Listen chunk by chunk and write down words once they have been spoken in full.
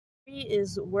He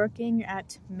is working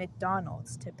at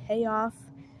McDonald's to pay off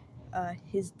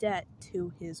his debt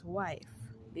to his wife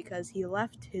because he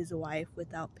left his wife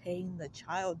without paying the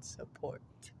child support.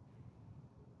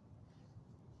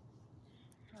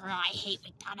 Oh, I hate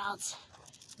McDonald's.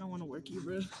 I don't want to work here,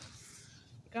 bro.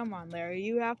 Come on, Larry,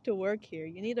 you have to work here.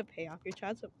 You need to pay off your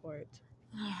child support.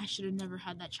 I should have never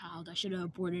had that child. I should have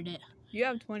aborted it. You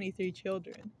have 23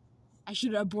 children. I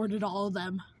should have aborted all of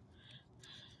them.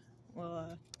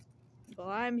 Well,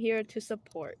 I'm here to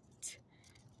support.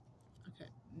 Okay.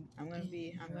 I'm gonna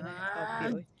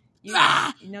help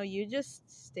you. You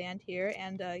just stand here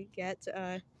and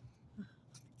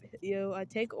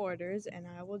take orders, and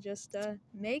I will just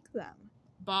make them.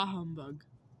 Bah humbug.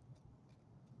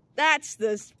 That's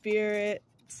the spirit.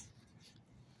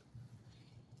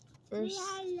 First,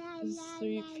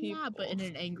 three people. But in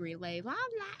an angry way. La la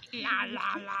la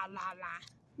la la la la.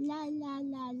 La la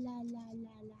la la la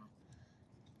la la.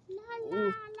 La la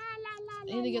la la la. I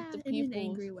need to get the people. In an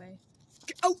angry way.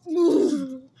 Oh!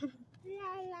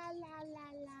 La la la la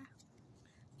la.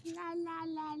 La la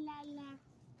la la la.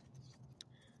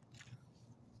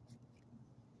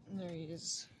 There he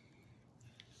is.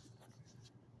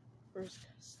 First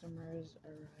customers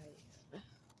arrive.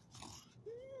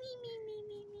 Me me me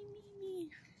me me me me.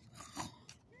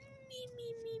 Me me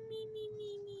me me me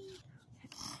me me.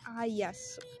 Ah, yes.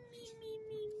 Me me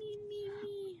me me me me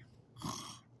me.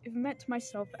 I've met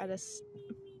myself at a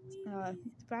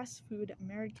fast food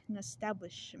American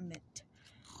establishment.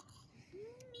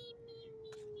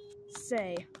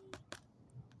 Say,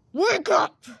 wake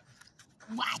up!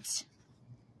 What?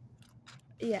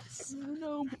 Yes.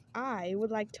 No. I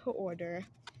would like to order.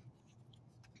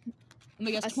 Oh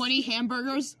my gosh, 20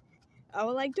 hamburgers? I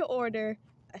would like to order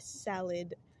a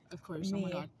salad. Of course, oh my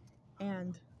god.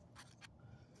 And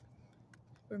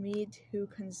for me to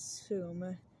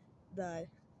consume the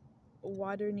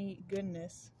watery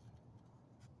goodness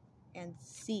and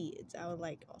seeds. I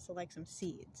would also like some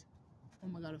seeds. Oh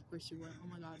my god, of course you would. Oh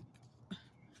my god.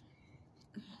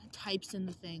 Types in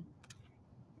the thing.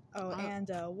 Oh, and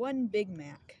one Big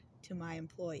Mac to my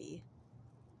employee.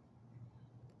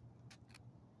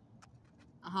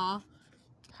 Uh-huh.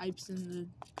 Types in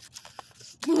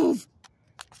the... Move!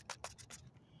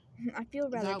 I feel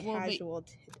rather casual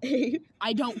today.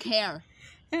 I don't care.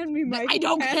 Hand me my... I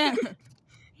don't care!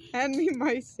 Hand me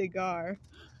my cigar.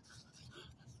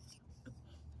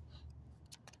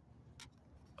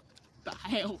 The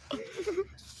hell?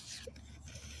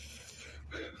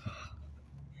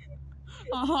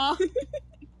 Uh-huh.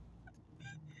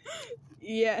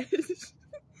 Yes.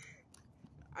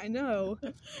 I know.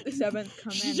 The seventh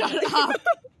commandment. Shut up!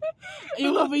 It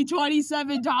will be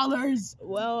 $27.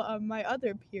 Well, my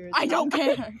other peers. I don't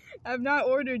care. I've not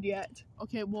ordered yet.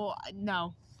 Okay, well,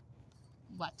 no.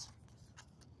 What?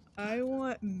 I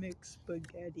want mixed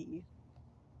spaghetti.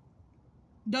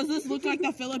 Does this look like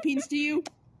the Philippines to you?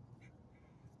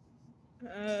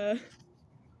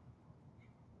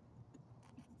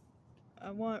 I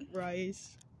want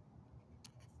rice.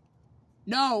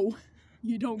 No,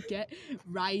 you don't get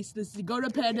rice. Go to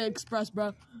Panda Express,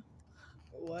 bro.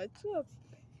 What's a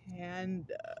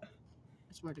panda?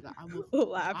 I swear to God, I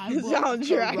will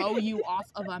throw you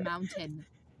off of a mountain.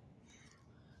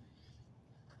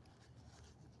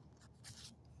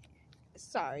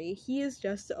 Sorry, he is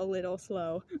just a little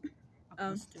slow.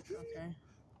 Okay.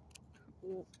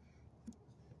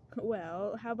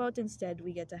 Well, how about instead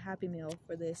we get a Happy Meal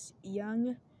for this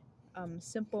young,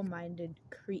 simple-minded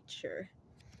creature.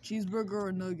 Cheeseburger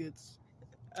or nuggets?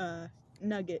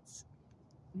 Nuggets.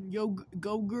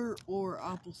 Yogurt or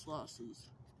applesauces?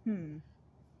 You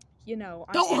know...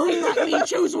 Don't let me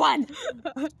choose one!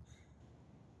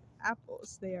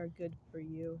 Apples, they are good for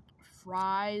you.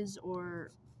 Fries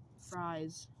or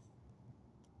fries?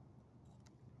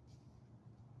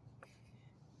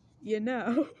 You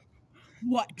know...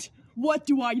 What? What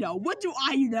do I know? What do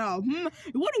I know?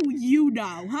 What do you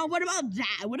know? Huh? What about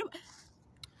that?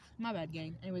 My bad,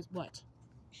 gang. Anyways, what?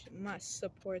 You must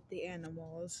support the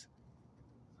animals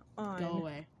on Go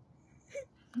away.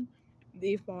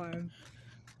 the farm.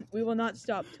 We will not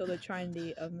stop till the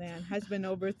trinity of man has been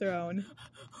overthrown.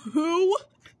 Who?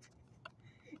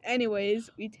 Anyways,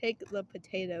 we take the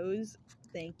potatoes.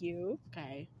 Thank you.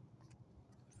 Okay.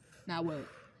 Now wait.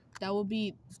 That will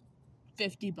be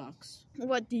 $50.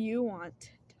 What do you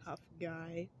want, tough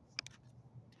guy?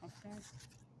 Tough guy?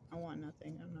 I want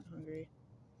nothing. I'm not hungry.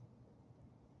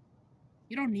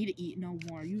 You don't need to eat no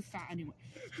more. You fat anyway.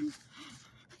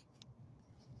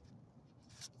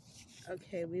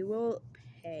 Okay, we will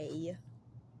pay.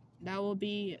 That will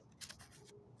be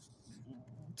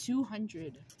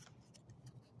 $200.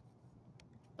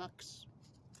 $8.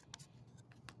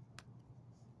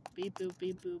 Beep boop,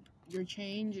 beep boop. Your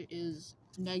change is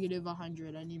negative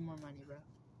 100. I need more money, bro.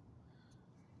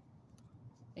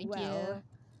 Thank Well,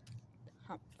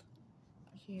 you.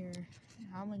 Here.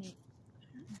 How many?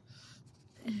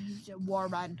 War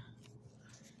run.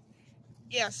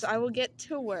 yes, I will get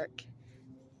to work.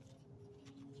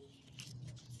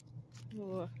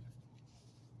 Ooh.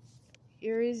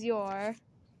 Here is your.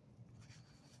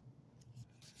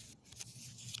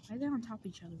 Why are they on top of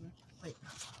each other, bro? Wait.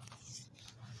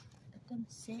 Let them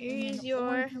sit Here in is an your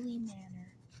orderly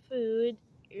manner. Food.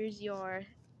 Here's your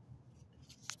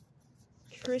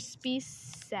crispy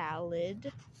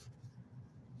salad.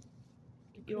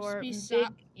 Your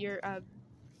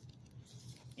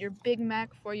Big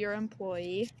Mac for your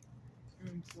employee.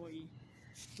 Your employee.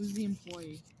 Who's the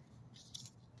employee?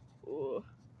 Ooh.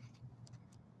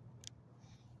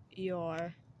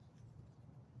 Your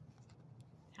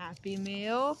Happy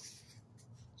Meal.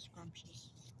 Scrumptious.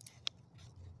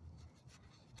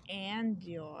 And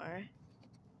your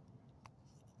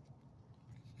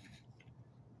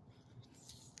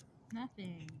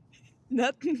Nothing.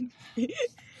 nothing.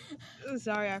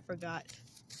 Sorry, I forgot.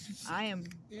 I am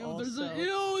There's also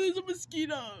a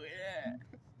mosquito. Yeah.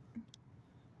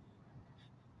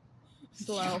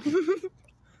 slow.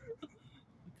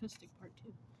 Acoustic part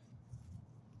 2.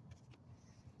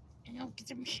 Ew, get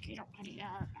the mosquito out of here.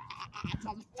 It's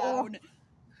on the phone.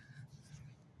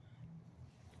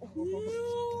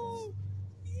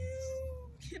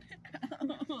 Get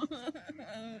out.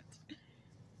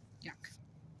 Yuck.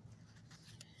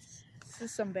 This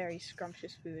is some very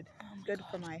scrumptious food. Good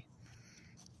for my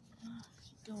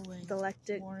Go away.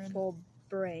 delectable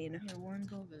brain. Here, Warren,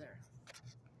 go over there.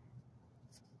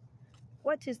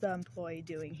 What is the employee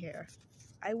doing here?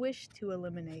 I wish to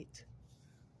eliminate.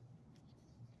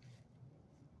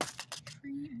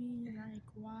 Treat me like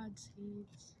wad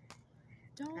seeds.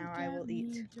 Don't Now get I will me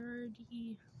eat.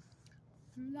 dirty.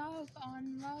 Love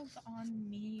on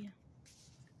me.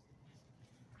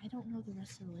 I don't know the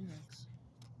rest of the lyrics.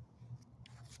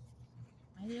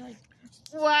 Why are they like...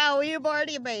 Wow, we've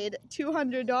already made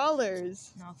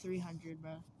 $200. No, 300,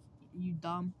 bro. You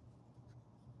dumb.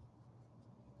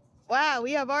 Wow,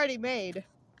 we have already made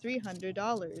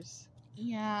 $300.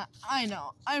 Yeah, I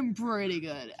know. I'm pretty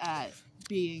good at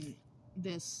being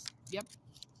this. Yep.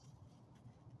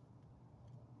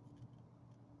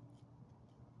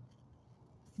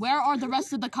 Where are the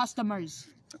rest of the customers?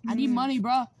 I need money,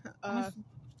 bro. I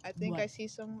think What? I see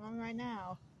someone right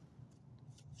now.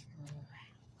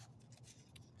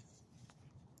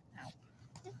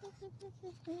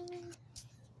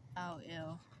 Oh,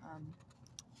 ew.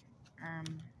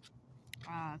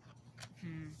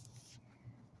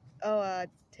 Oh,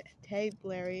 hey,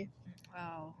 Larry.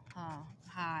 Oh,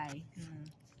 hi.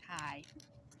 Hi.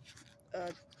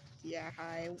 Yeah,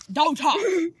 hi. Don't talk!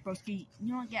 Broski,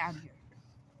 you know what? Get out of here.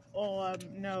 Oh,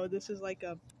 no, this is like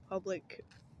a public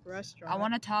restaurant. I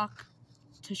want to talk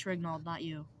to Shrignold, not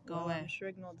you. Go away.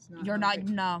 Shrignold's not. You're hungry.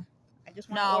 not, no. I just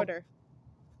want to No. order.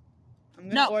 I'm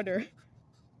gonna order.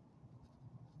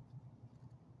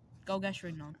 Go get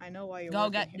Shrignold. I know why you're Go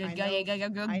working get, here. go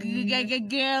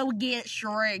get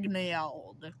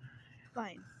Shrignold.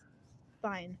 Fine.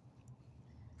 Fine.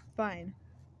 Fine.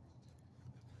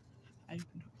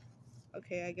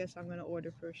 Okay, I guess I'm gonna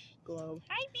order first globe.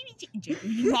 Hi, baby.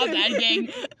 My bad, gang.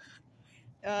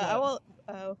 I will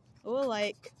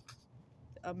like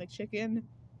a McChicken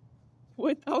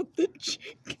without the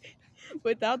chicken.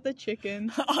 Without the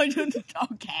chicken.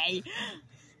 Okay.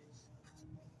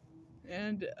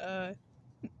 And a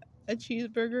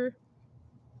cheeseburger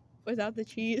without the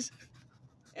cheese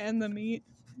and the meat.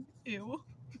 Ew.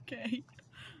 Okay.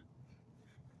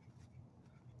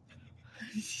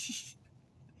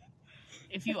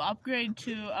 If you upgrade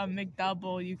to a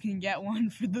McDouble, you can get one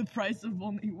for the price of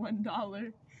only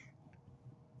 $1.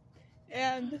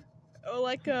 And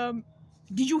like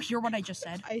Did you hear what I just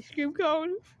said? ice cream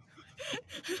cone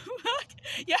What?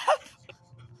 Yeah.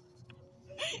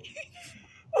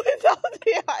 without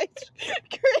the ice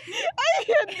cream. I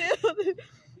can't do it.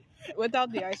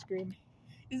 Without the ice cream.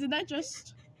 Isn't that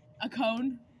just a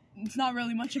cone? It's not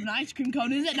really much of an ice cream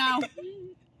cone, is it now?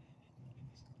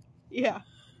 Yeah.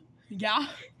 Yeah?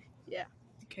 Yeah.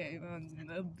 Okay,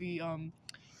 that'll be, you know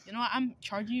what? I'm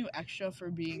charging you extra for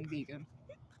being vegan.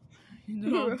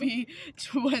 It'll be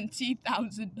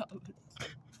 $20,000.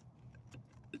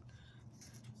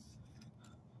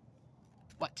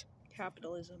 What?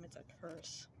 Capitalism, it's a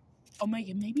curse. Oh my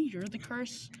god, maybe you're the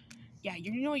curse? Yeah,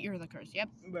 you know what? You're the curse. Yep,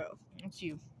 Bro, it's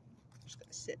you. I'm just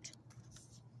gonna sit.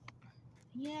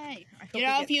 Yay! I hope You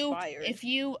know, we get fired. if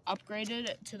you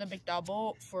upgraded to the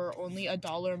McDouble for only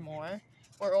 $1 more,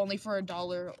 or only for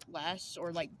 $1 less,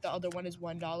 or like the other one is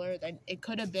 $1, then it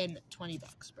could have been $20,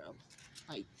 bro.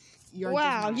 Like, you're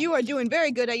Wow, just you are doing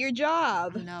very good at your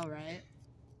job. I know, right?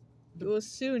 You will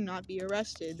soon not be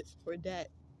arrested for debt.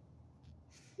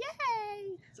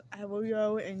 Yay! So I will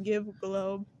go and give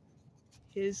Globe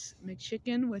his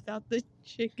McChicken without the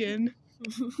chicken.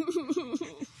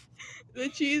 The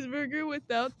cheeseburger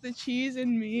without the cheese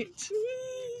and meat.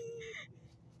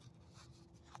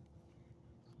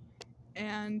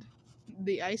 And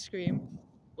the ice cream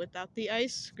without the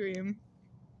ice cream.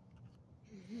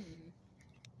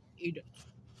 Eat it.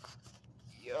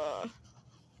 Yeah.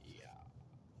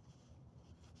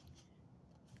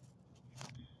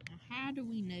 How do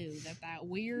we know that that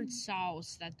weird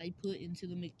sauce that they put into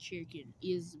the McChicken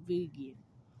is vegan?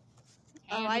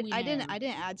 Oh, I didn't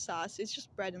add sauce. It's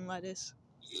just bread and lettuce.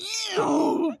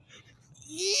 Ew!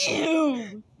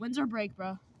 Ew! When's our break,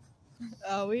 bro?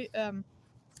 Oh,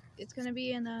 it's gonna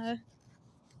be in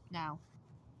Now.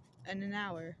 an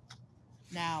hour.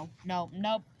 Now. No.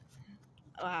 Nope.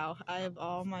 Wow, I have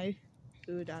all my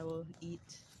food I will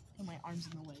eat. Oh, my arm's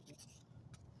in the way.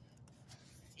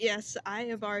 Yes, I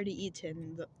have already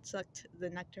eaten. Sucked the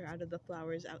nectar out of the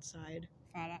flowers outside.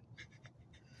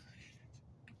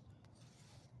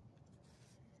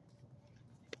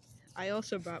 I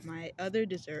also brought my other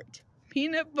dessert,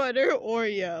 peanut butter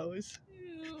Oreos.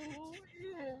 Ew.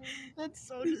 That's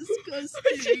so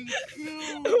disgusting.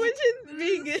 Ew. Which is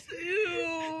vegan.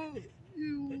 Ew.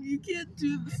 Ew. You can't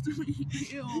do this to me.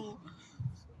 Ew.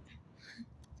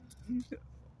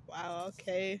 Wow,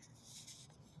 okay.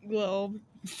 Globe.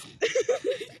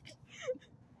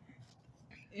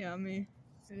 Yummy.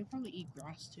 They probably eat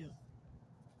grass too.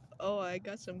 Oh, I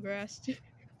got some grass too.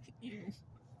 Ew.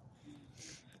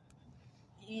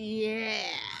 Yeah.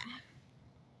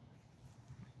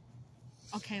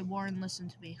 Okay, Warren, listen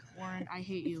to me. Warren, I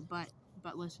hate you, but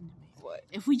listen to me. What?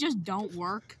 If we just don't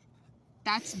work,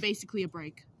 that's basically a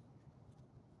break.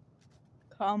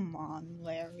 Come on,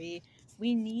 Larry.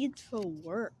 We need to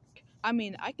work. I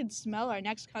mean, I could smell our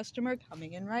next customer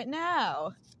coming in right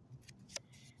now.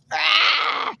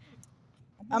 Ah!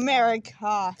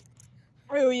 America.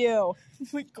 Screw you. Oh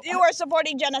my God. You are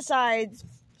supporting genocide.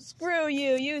 Screw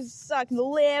you. You suck.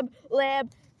 Lib.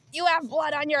 You have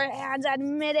blood on your hands.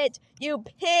 Admit it. You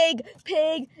pig.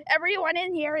 Everyone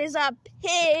in here is a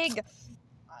pig.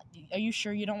 Are you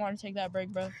sure you don't want to take that break,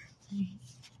 bro?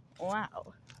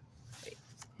 Wow.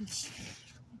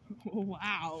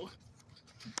 Wow.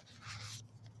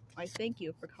 I thank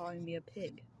you for calling me a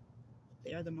pig.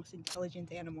 They are the most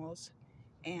intelligent animals.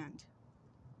 And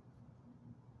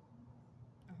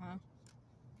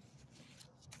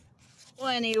well,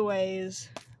 anyways,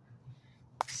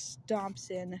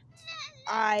 Stompson,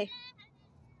 My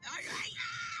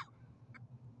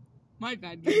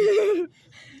bad.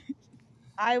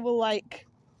 I will like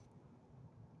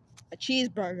a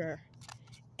cheeseburger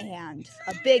and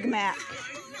a Big Mac.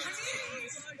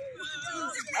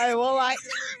 I will like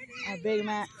a Big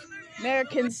Mac,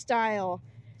 American style,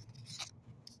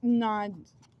 non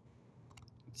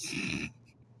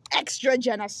extra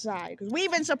genocide, because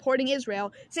we've been supporting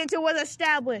Israel since it was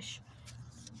established.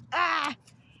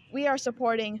 We are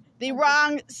supporting the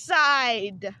wrong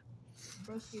side.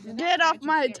 Get off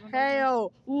my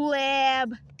tail,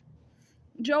 lab.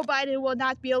 Joe Biden will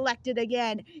not be elected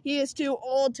again. He is too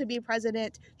old to be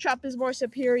president. Trump is more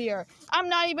superior. I'm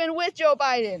not even with Joe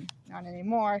Biden. Not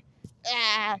anymore.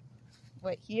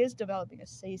 Wait, he is developing a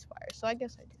ceasefire, so I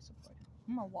guess I do support him.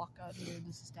 I'm gonna walk out here.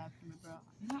 This is establishment,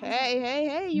 bro.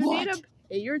 Hey, you What? need to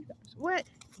pay your what?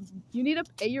 You need to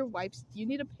pay your wife's. You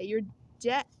need to pay your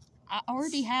debt. I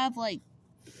already have like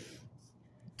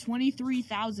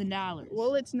 $23,000.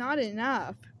 Well, it's not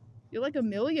enough. You're like $1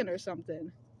 million or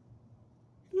something.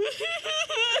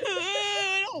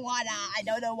 I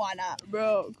don't wanna.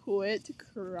 Bro, quit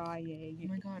crying. Oh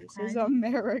my God, This crying? is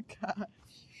America.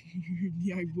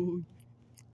 Yeah, boy.